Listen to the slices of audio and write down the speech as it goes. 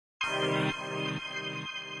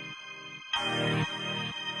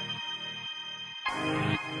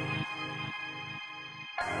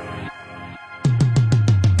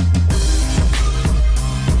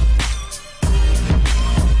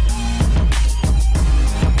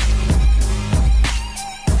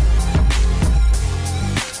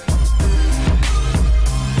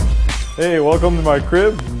Hey, welcome to my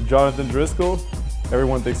crib. I'm Jonathan Driscoll.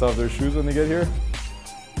 Everyone takes off their shoes when they get here.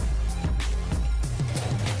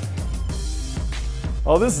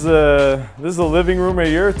 Oh, this is a living room right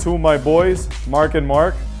here. Two of my boys, Mark and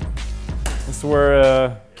Mark. This is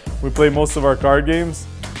where we play most of our card games.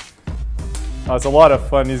 It's a lot of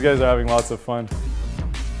fun. These guys are having lots of fun.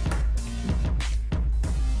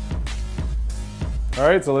 All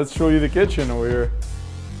right, so let's show you the kitchen over here.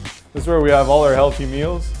 This is where we have all our healthy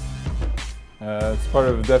meals. It's part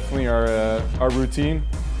of definitely our routine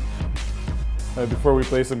before we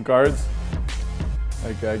play some cards.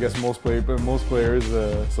 Like I guess most players,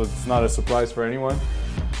 so it's not a surprise for anyone.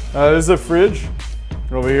 This is a fridge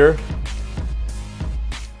over here.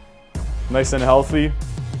 Nice and healthy.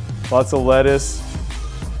 Lots of lettuce.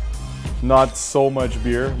 Not so much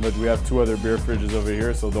beer, but we have two other beer fridges over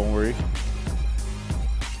here, so don't worry.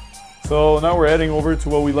 So now we're heading over to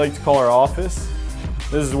what we like to call our office.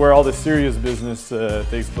 This is where all the serious business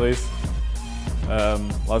takes place.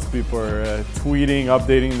 Lots of people are tweeting,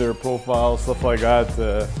 updating their profiles, stuff like that,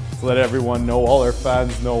 to let everyone know, all our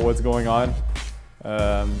fans know what's going on.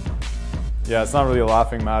 Yeah, it's not really a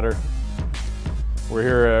laughing matter. We're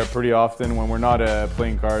here pretty often. When we're not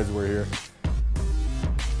playing cards, we're here.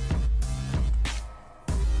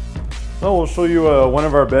 So we'll show you one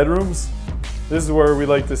of our bedrooms. This is where we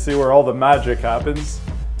like to see where all the magic happens.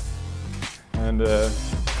 And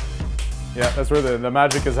yeah, that's where the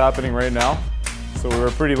magic is happening right now. So we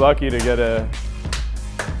were pretty lucky to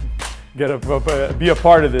be a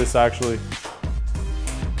part of this actually.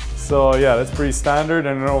 So yeah, that's pretty standard.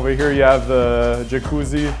 And then over here you have the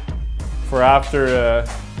jacuzzi for after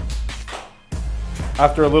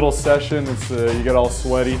a little session. It's you get all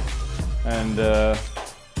sweaty, and that's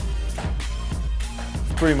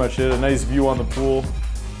pretty much it. A nice view on the pool.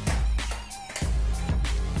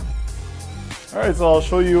 All right, so I'll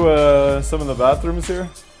show you some of the bathrooms here.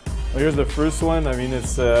 Well, here's the first one. I mean,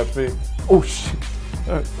 it's oh shit.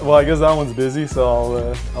 Well, I guess that one's busy,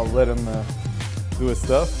 so I'll let him do his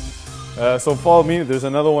stuff. So follow me. There's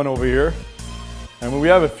another one over here. I mean, we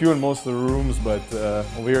have a few in most of the rooms, but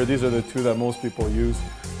over here, these are the two that most people use.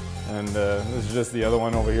 And this is just the other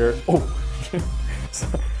one over here. Oh,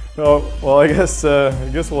 so, well, I guess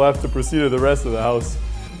we'll have to proceed to the rest of the house.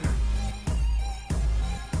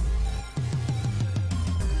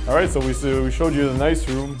 All right, so we showed you the nice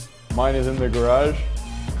room. Mine is in the garage,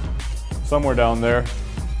 somewhere down there.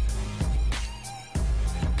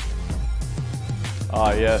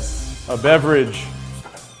 Ah, yes, a beverage.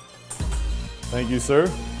 Thank you,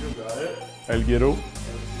 sir. You got it. El Giro.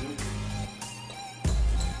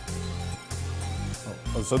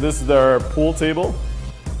 Oh, so this is our pool table.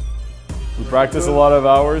 We practice a lot of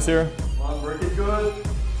hours here. Working good.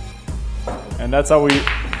 And that's how we,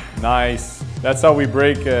 nice. That's how we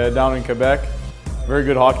break down in Quebec. Very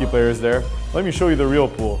good hockey players there. Let me show you the real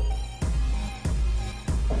pool.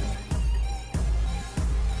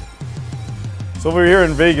 So over here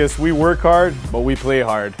in Vegas, we work hard, but we play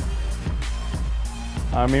hard.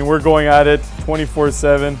 I mean, we're going at it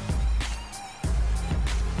 24/7.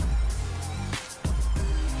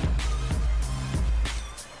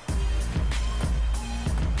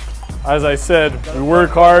 As I said, we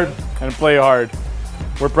work hard and play hard.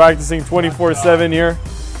 We're practicing 24/7 here,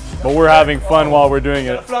 but we're having fun while we're doing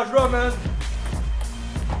it. Flash draw, man.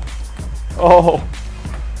 Oh.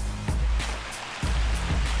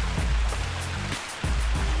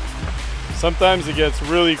 Sometimes it gets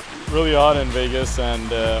really hot in Vegas,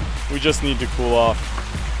 and we just need to cool off.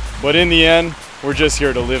 But in the end, we're just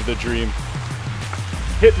here to live the dream.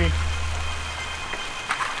 Hit me.